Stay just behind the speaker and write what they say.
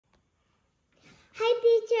Hi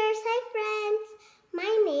teachers, hi friends.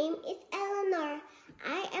 My name is ELEANOR.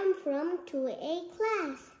 I am from 2A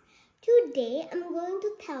class. Today I'm going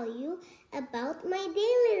to tell you about my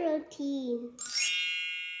daily routine.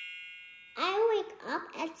 I wake up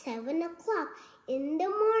at 7 o'clock in the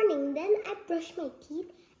morning. Then I brush my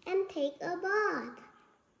teeth and take a bath.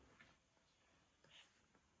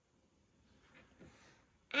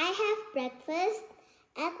 I have breakfast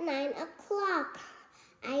at 9 o'clock.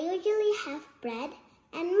 I usually have bread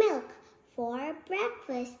and milk for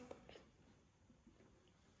breakfast.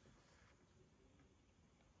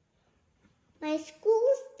 My school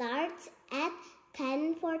starts at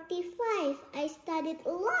 10:45. I studied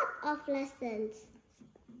a lot of lessons.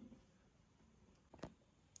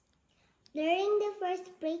 During the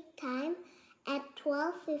first break time at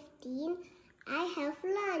 12:15, I have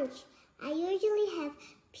lunch. I usually have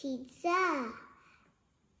pizza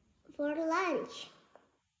for lunch.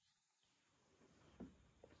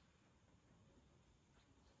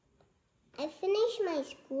 I finish my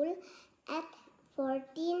school at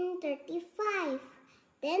 14:35.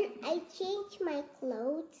 Then I change my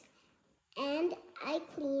clothes and I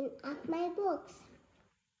clean up my books.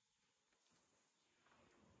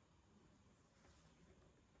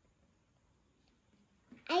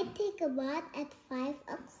 I take a bath at 5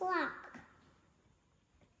 o'clock.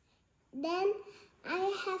 Then I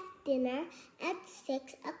have dinner at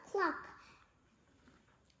 6 o'clock.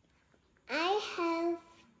 I have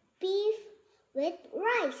beef with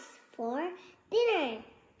rice for dinner.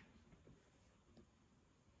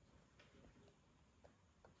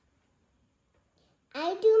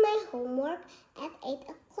 I do my homework at 8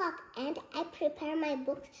 o'clock and I prepare my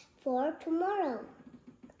books for tomorrow.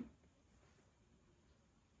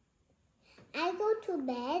 I go to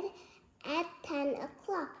bed at 10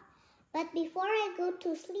 o'clock. But before I go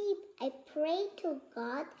to sleep, I pray to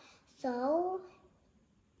God so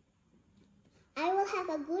I will have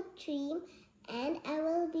a good dream and I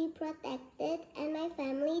will be protected and my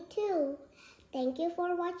family too. Thank you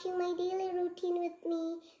for watching my daily routine with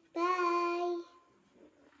me.